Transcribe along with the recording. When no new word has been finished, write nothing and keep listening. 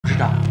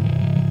长。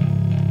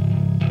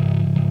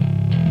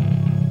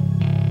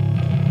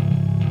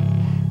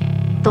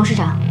董事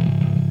长，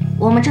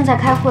我们正在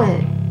开会，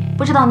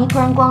不知道您突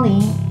然光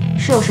临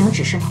是有什么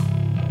指示吗？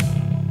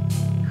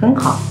很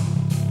好，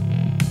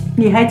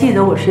你还记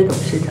得我是董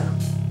事长，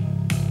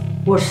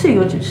我是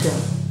有指示，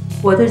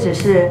我的指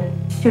示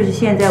就是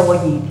现在我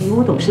以迪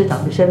欧董事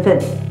长的身份，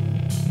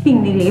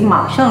命令你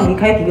马上离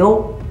开迪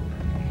欧。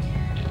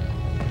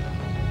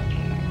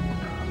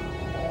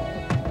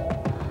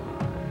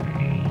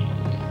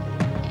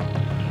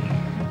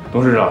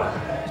董事长，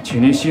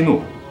请您息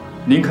怒，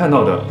您看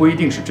到的不一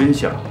定是真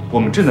相，我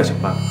们正在想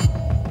办法。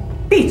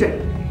闭嘴，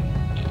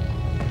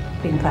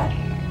林凡，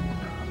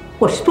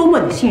我是多么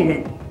的信任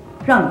你，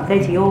让你在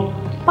吉欧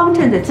帮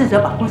衬着智哲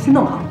把公司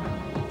弄好，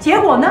结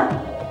果呢？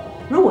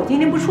如果今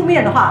天不出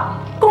面的话，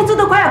公司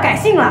都快要改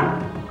姓了。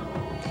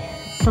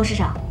董事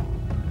长，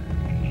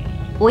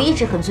我一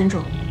直很尊重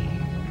你，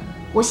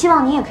我希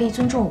望您也可以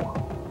尊重我。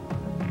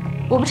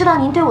我不知道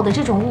您对我的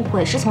这种误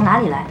会是从哪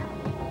里来的，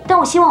但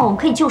我希望我们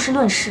可以就事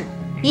论事，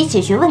以解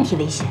决问题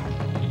为先。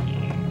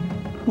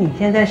你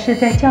现在是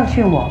在教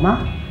训我吗？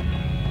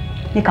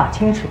你搞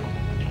清楚，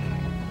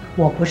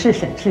我不是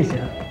沈志哲，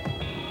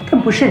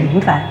更不是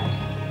林凡，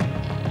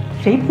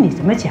随便你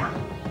怎么讲，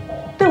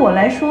对我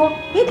来说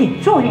一点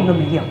作用都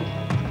没有。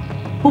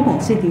不管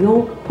是迪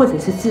欧或者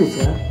是志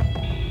哲，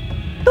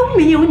都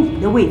没有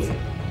你的位置，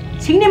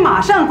请你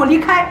马上给我离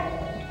开。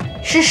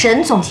是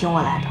沈总请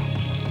我来的，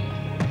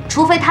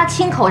除非他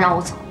亲口让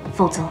我走，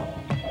否则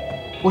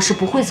我是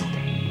不会走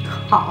的。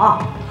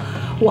好，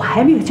我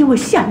还没有见过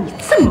像你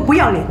这么不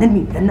要脸的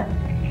女人呢。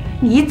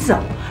你走，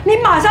你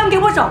马上给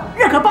我走，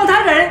任何帮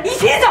他的人一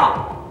起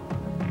走。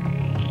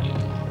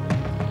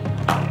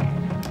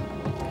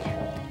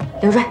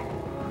刘瑞，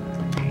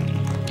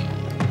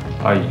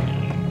阿姨，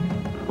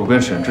我跟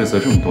沈志泽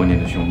这么多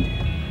年的兄弟，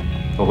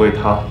我为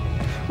他、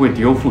为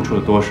迪欧付出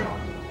了多少，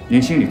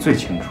您心里最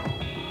清楚。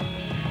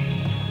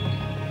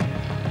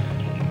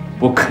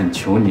我恳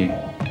求您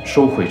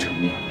收回成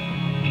命，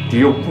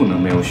迪欧不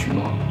能没有许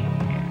诺。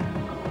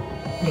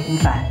林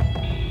凡，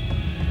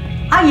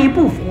阿姨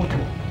不糊涂，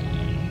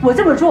我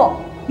这么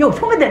做有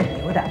充分的理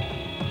由的。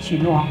许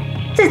诺，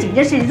这几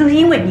件事情都是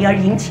因为你而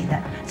引起的。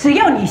只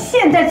要你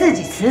现在自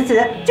己辞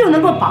职，就能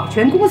够保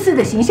全公司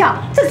的形象，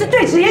这是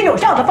最直接有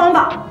效的方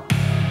法。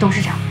董事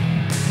长，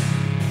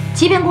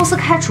即便公司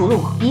开除了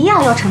我，一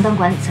样要承担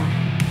管理责任。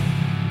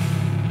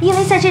因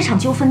为在这场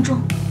纠纷中，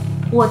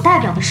我代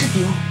表的是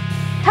迪欧，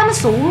他们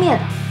所污蔑的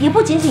也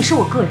不仅仅是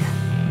我个人，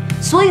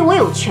所以我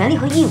有权利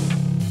和义务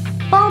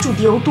帮助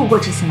迪欧度过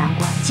这次难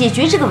关，解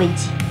决这个危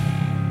机。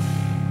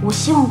我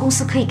希望公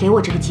司可以给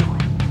我这个机会。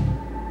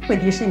问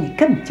题是你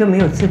根本就没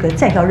有资格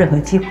再要任何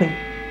机会。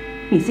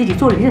你自己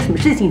做了一件什么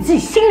事情，你自己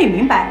心里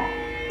明白。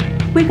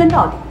归根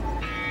到底，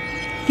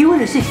迪欧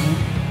的事情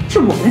是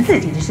我们自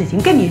己的事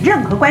情，跟你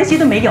任何关系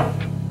都没有。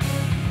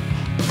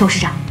董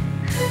事长，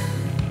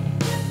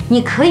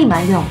你可以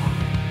埋怨我，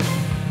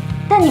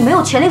但你没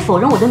有权利否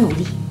认我的努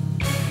力。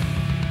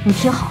你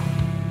听好，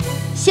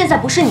现在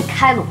不是你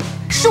开了我，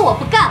是我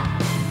不干了，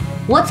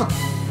我走。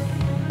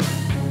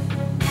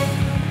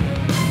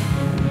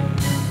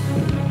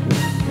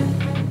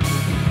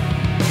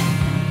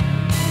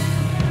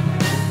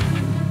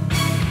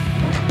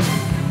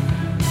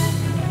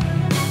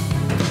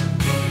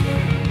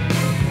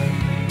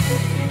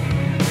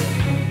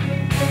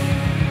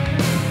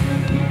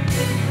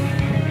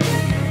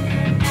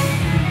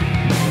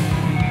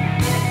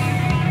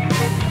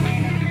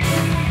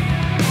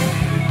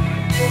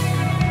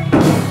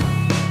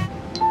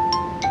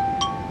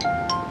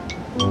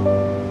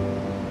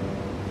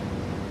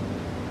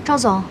赵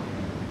总，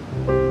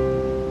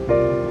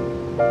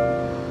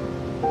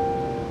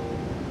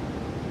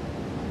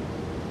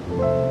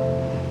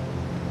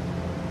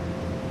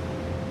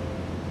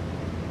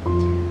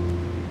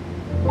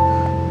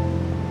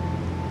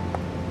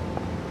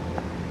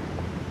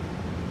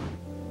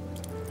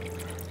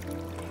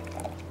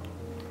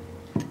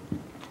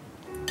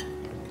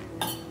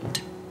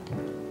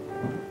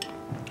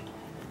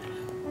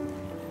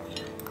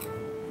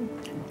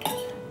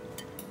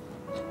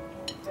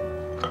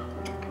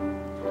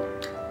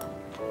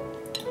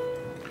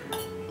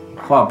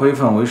化悲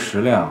愤为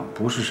食量，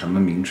不是什么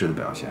明智的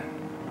表现。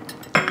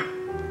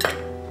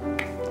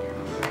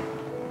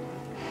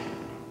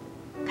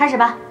开始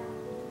吧。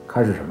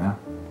开始什么呀？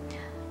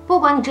不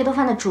管你这顿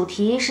饭的主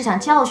题是想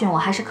教训我，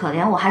还是可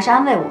怜我，还是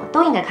安慰我，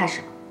都应该开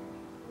始了。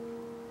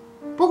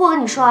不过我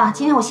跟你说啊，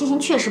今天我心情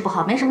确实不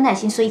好，没什么耐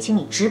心，所以请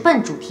你直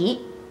奔主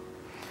题。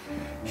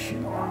许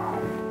诺，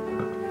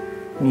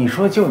你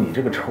说就你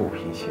这个臭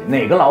脾气，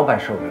哪个老板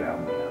受得了你啊？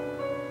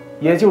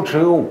也就只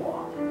有我。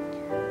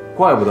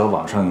怪不得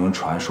网上有人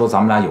传说咱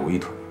们俩有一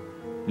腿，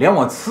连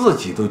我自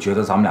己都觉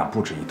得咱们俩不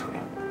止一腿。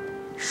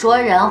说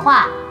人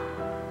话。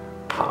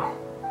好，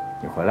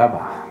你回来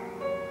吧，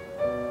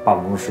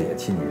办公室也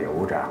替你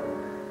留着，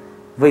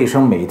卫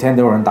生每天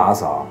都有人打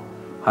扫。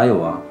还有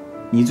啊，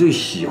你最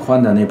喜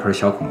欢的那盆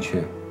小孔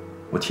雀，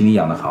我替你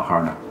养得好好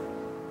的。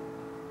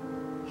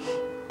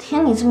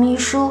听你这么一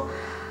说，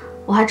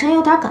我还真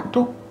有点感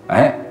动。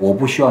哎，我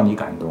不需要你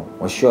感动，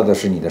我需要的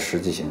是你的实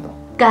际行动。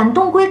感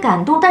动归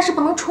感动，但是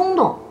不能冲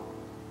动。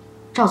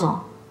赵总，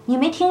你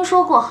没听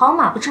说过好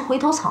马不吃回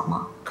头草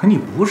吗？可你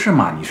不是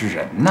马，你是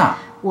人呐。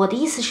我的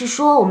意思是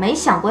说，我没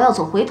想过要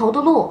走回头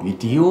的路。以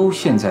迪欧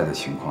现在的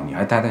情况，你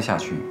还待得下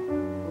去？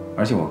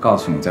而且我告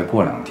诉你，再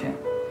过2天，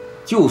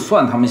就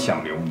算他们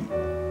想留你，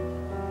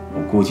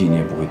我估计你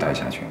也不会待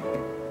下去。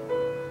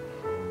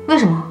为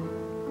什么？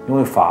因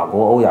为法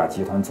国欧亚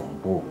集团总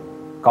部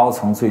高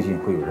层最近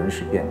会有人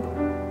事变动，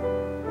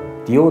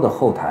迪欧的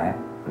后台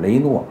雷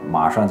诺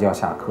马上就要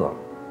下课了，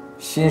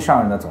新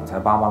上任的总裁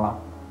芭芭拉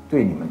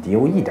对你们迪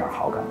欧一点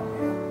好感都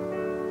没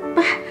有。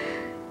不是，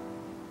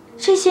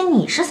这些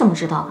你是怎么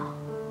知道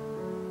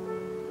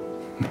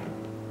的？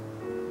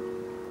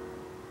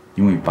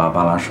因为芭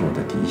芭拉是我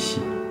的嫡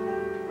系。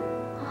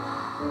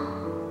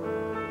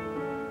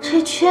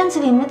这圈子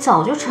里面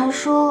早就传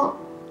说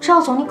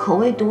赵总你口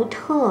味独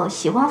特，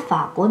喜欢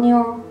法国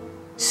妞，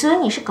所以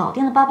你是搞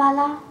定了芭芭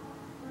拉。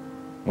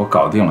我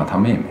搞定了她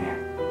妹妹。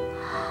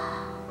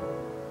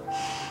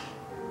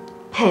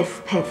佩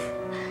服佩服，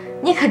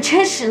你可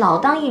真是老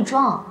当益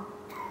壮。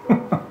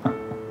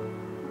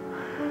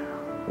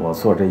我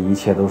做这一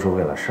切都是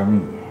为了生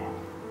意。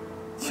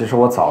其实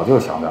我早就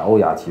想在欧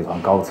亚集团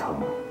高层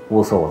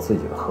物色我自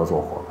己的合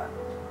作伙伴，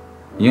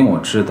因为我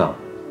知道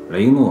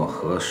雷诺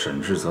和沈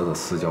志泽的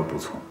私交不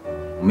错，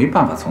我没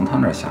办法从他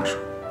那儿下手，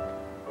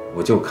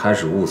我就开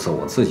始物色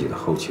我自己的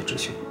后起之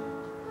秀。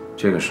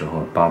这个时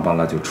候，芭芭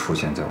拉就出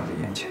现在我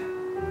的眼前。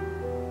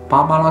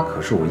芭芭拉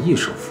可是我一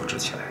手扶植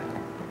起来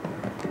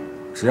的，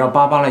只要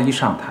芭芭拉一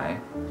上台，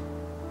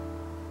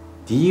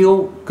迪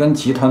欧跟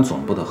集团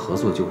总部的合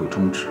作就会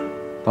终止。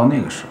到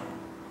那个时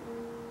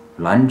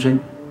候，蓝针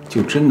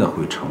就真的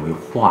会成为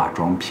化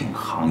妆品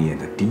行业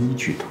的第一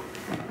巨头。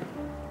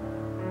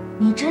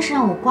你真是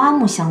让我刮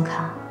目相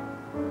看。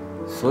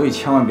所以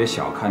千万别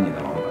小看你的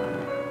老板。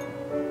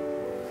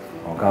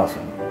我告诉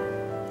你，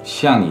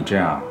像你这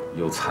样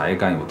有才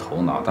干、有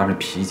头脑，但是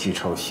脾气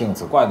臭、性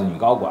子怪的女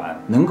高管，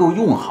能够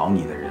用好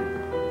你的人，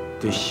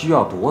得需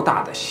要多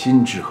大的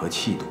心智和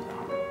气度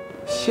啊！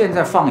现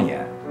在放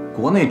眼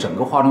国内整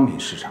个化妆品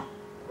市场，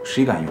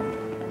谁敢用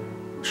你？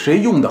谁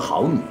用得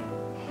好你？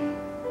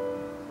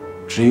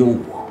只有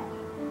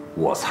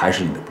我才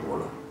是你的伯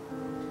乐。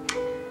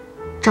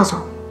赵总，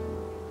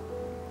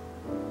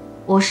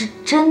我是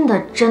真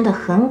的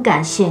很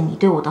感谢你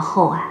对我的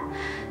厚爱，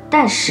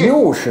但是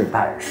又是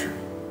但是，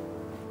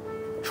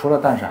除了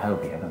但是还有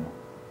别的吗？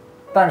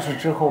但是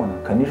之后呢，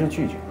肯定是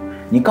拒绝。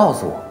你告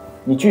诉我，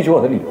你拒绝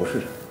我的理由是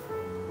什么？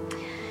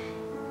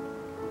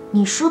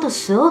你说的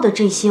所有的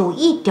这些，我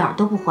一点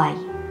都不怀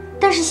疑。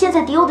但是现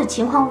在迪欧的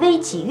情况危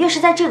急，越是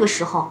在这个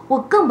时候，我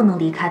更不能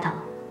离开他了。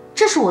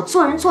这是我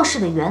做人做事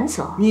的原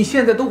则。你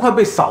现在都快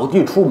被扫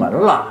地出门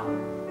了，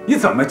你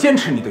怎么坚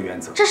持你的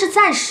原则？这是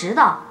暂时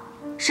的。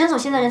沈总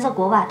现在人在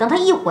国外，等他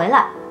一回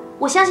来，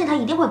我相信他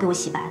一定会给我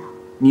洗白的。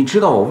你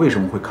知道我为什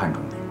么会看中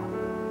你吗？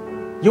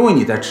因为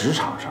你在职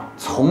场上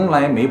从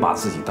来没把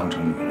自己当成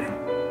女人，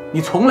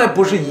你从来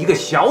不是以一个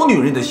小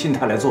女人的心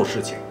态来做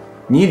事情，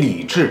你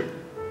理智、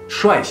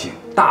率性、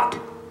大度。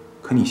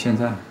可你现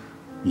在呢？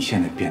你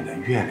现在变得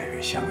越来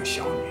越像个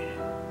小女人，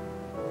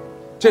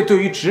这对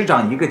于执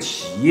掌一个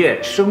企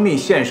业生命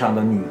线上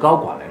的女高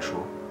管来说，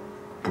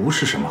不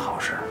是什么好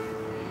事。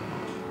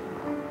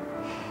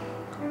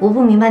我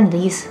不明白你的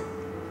意思。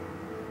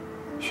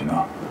许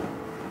诺，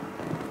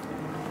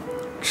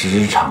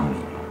职场里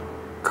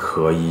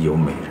可以有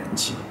美人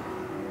计，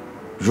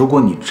如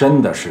果你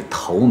真的是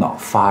头脑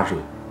发热，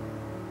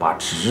把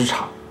职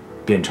场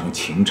变成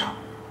情场，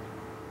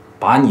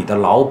把你的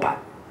老板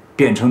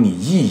变成你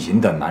意淫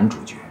的男主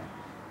角，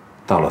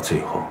到了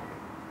最后，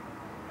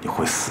你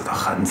会死得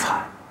很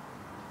惨。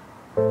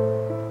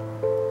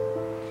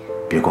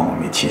别怪我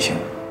没提醒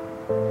你。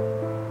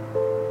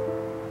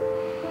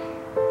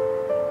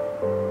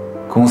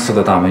公司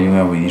的大门永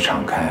远为你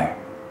敞开。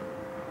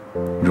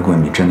如果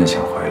你真的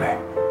想回来，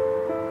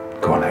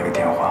给我来个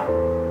电话，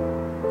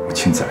我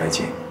亲自来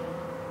接你。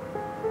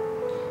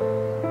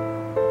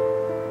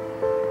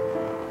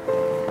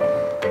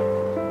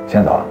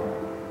先走了。